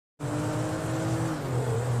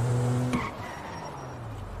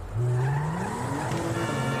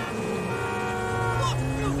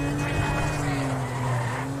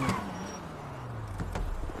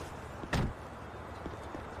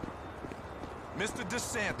Mr.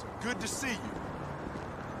 DeSanta, good to see you.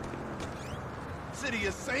 City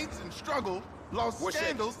of saints and struggle, lost What's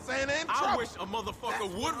scandals, Santa and I trouble. wish a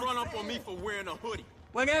motherfucker would run up on me for wearing a hoodie.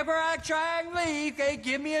 Whenever I try and leave, they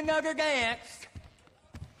give me another dance.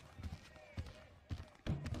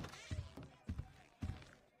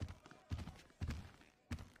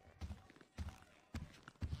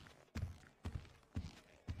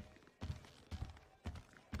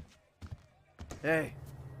 Hey,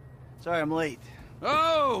 sorry I'm late.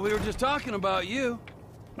 Oh, we were just talking about you.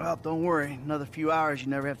 Well, don't worry. Another few hours, you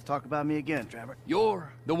never have to talk about me again, Trevor.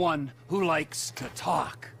 You're the one who likes to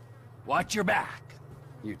talk. Watch your back,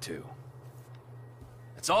 you two.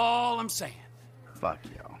 That's all I'm saying. Fuck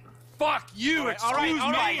y'all. Fuck you, all right,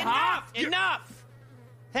 me, huh? enough!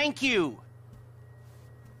 Thank you.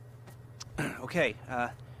 Okay,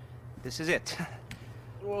 this is it.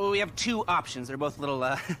 Well, we have two options. They're both a little,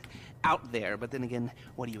 out there, but then again,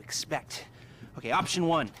 what do you expect? Okay, option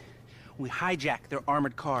one. We hijack their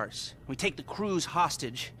armored cars. We take the crews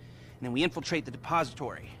hostage, and then we infiltrate the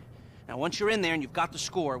depository. Now, once you're in there and you've got the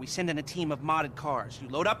score, we send in a team of modded cars. You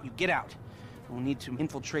load up, you get out. We'll need to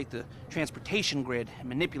infiltrate the transportation grid and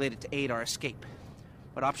manipulate it to aid our escape.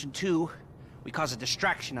 But option two, we cause a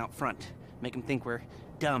distraction out front. Make them think we're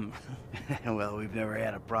dumb. Well, we've never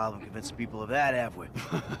had a problem convincing people of that, have we?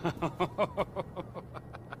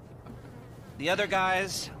 The other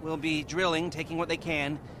guys will be drilling, taking what they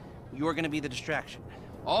can. You're gonna be the distraction.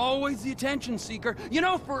 Always the attention seeker. You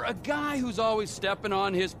know, for a guy who's always stepping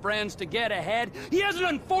on his friends to get ahead, he has an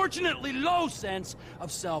unfortunately low sense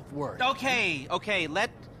of self-worth. Okay,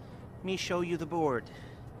 let me show you the board.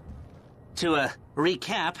 To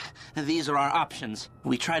recap, these are our options.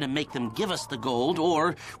 We try to make them give us the gold,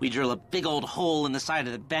 or we drill a big old hole in the side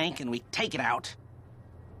of the bank and we take it out.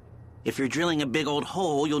 If you're drilling a big old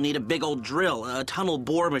hole, you'll need a big old drill, a tunnel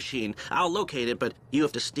bore machine. I'll locate it, but you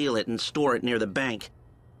have to steal it and store it near the bank.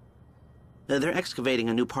 They're excavating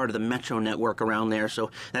a new part of the metro network around there,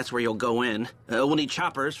 so that's where you'll go in. We'll need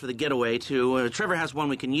choppers for the getaway, too. Trevor has one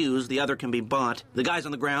we can use, the other can be bought. The guys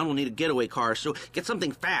on the ground will need a getaway car, so get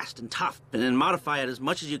something fast and tough, and then modify it as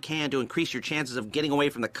much as you can to increase your chances of getting away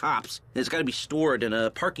from the cops. It's got to be stored in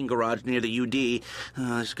a parking garage near the UD.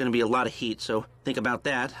 There's going to be a lot of heat, so think about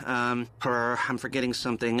that. I'm forgetting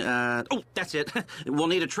something. Oh, that's it. We'll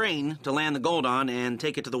need a train to land the gold on and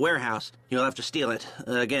take it to the warehouse. You'll have to steal it.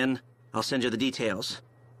 Again, I'll send you the details.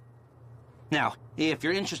 Now, if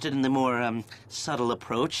you're interested in the more, subtle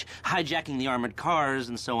approach, hijacking the armored cars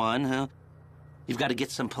and so on, you've got to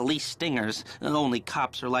get some police stingers. Only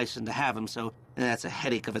cops are licensed to have them, so that's a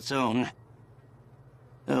headache of its own.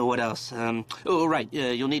 What else?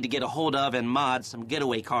 You'll need to get a hold of and mod some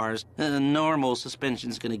getaway cars. Normal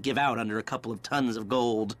suspension's gonna give out under a couple of tons of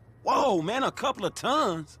gold. Whoa, man, a couple of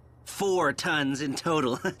tons? 4 tons in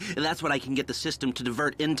total. That's what I can get the system to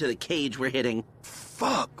divert into the cage we're hitting.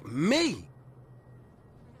 Fuck me.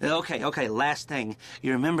 Okay, last thing.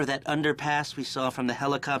 You remember that underpass we saw from the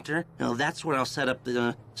helicopter? Well, that's where I'll set up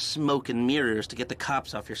the smoke and mirrors to get the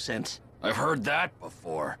cops off your scent. I've heard that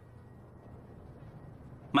before.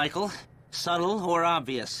 Michael, subtle or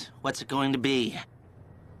obvious? What's it going to be?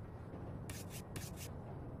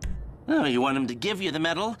 Oh, you want him to give you the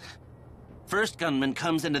medal? First gunman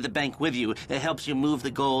comes into the bank with you. It helps you move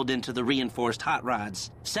the gold into the reinforced hot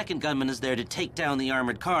rods. Second gunman is there to take down the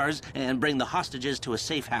armored cars and bring the hostages to a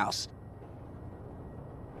safe house.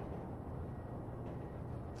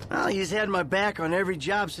 Well, he's had my back on every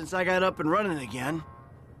job since I got up and running again.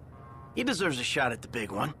 He deserves a shot at the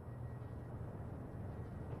big one.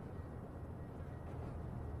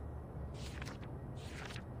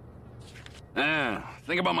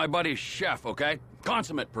 Think about my buddy Chef, okay?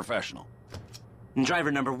 Consummate professional. And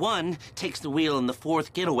driver number 1 takes the wheel in the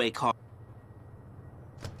 4th getaway car.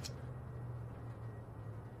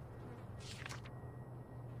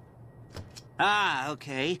 Ah,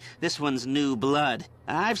 okay. This one's new blood.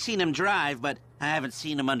 I've seen him drive, but I haven't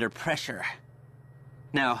seen him under pressure.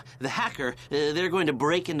 Now, the hacker, they're going to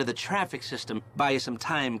break into the traffic system, buy you some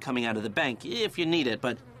time coming out of the bank, if you need it,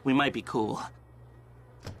 but we might be cool.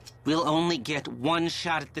 We'll only get one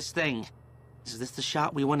shot at this thing. Is this the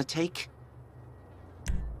shot we want to take?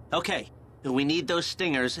 Okay, we need those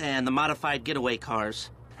stingers and the modified getaway cars.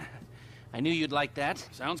 I knew you'd like that.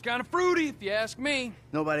 Sounds kind of fruity, if you ask me.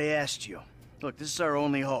 Nobody asked you. Look, this is our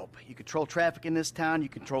only hope. You control traffic in this town, you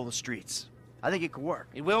control the streets. I think it could work.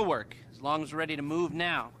 It will work, as long as we're ready to move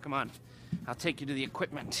now. Come on, I'll take you to the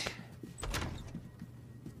equipment.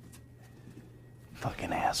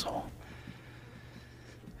 Fucking asshole.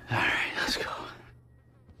 All right, let's go.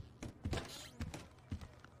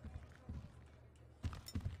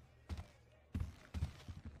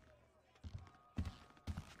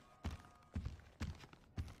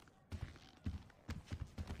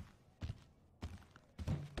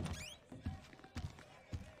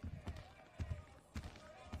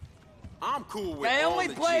 I'm cool with They all only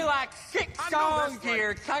the play G's. like 6 I know that's songs right.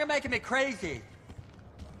 here. It's kind of making me crazy.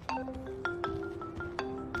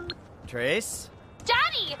 Trace?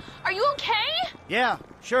 Daddy, are you okay? Yeah,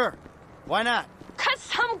 sure. Why not? 'Cause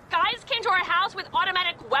some guys came to our house with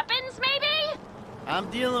automatic weapons, maybe? I'm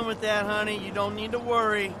dealing with that, honey. You don't need to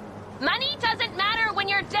worry. Money doesn't matter when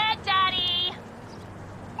you're dead, Daddy.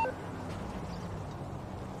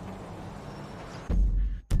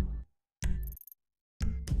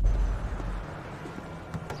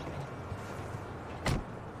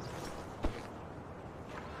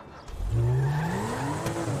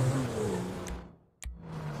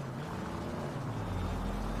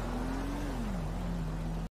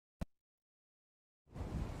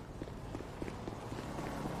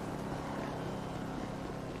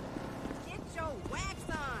 Get your wax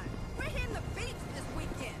on. We're hitting the beach this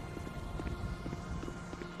weekend.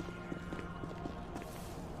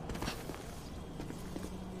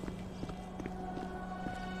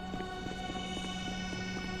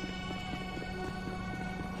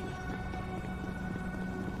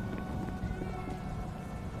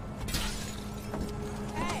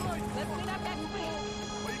 Hey, let's meet up next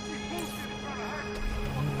week.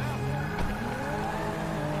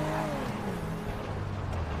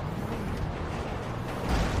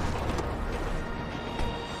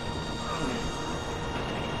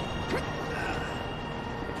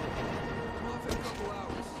 I'm off in a couple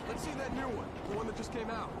hours. Let's see that new one. The one that just came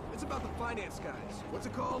out. It's about the finance guys. What's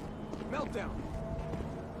it called? Meltdown.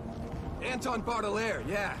 Anton Baudelaire,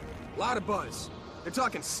 yeah. Lot of buzz. They're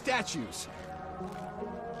talking statues.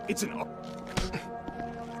 It's an...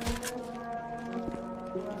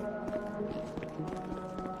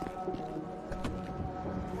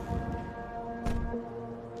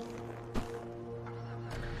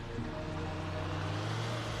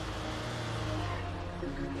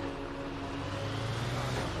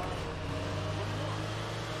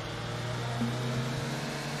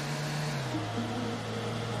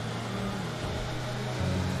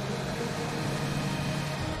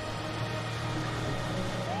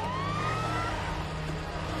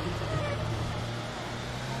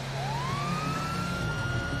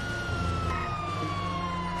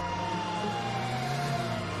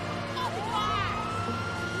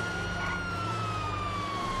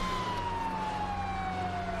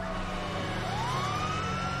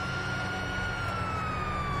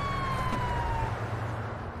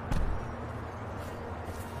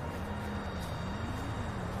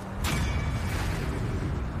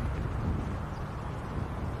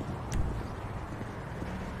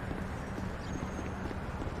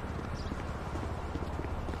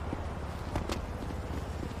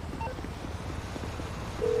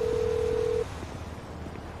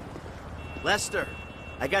 Lester,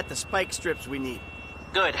 I got the spike strips we need.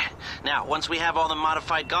 Good. Now, once we have all the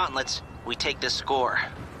modified gauntlets, we take this score.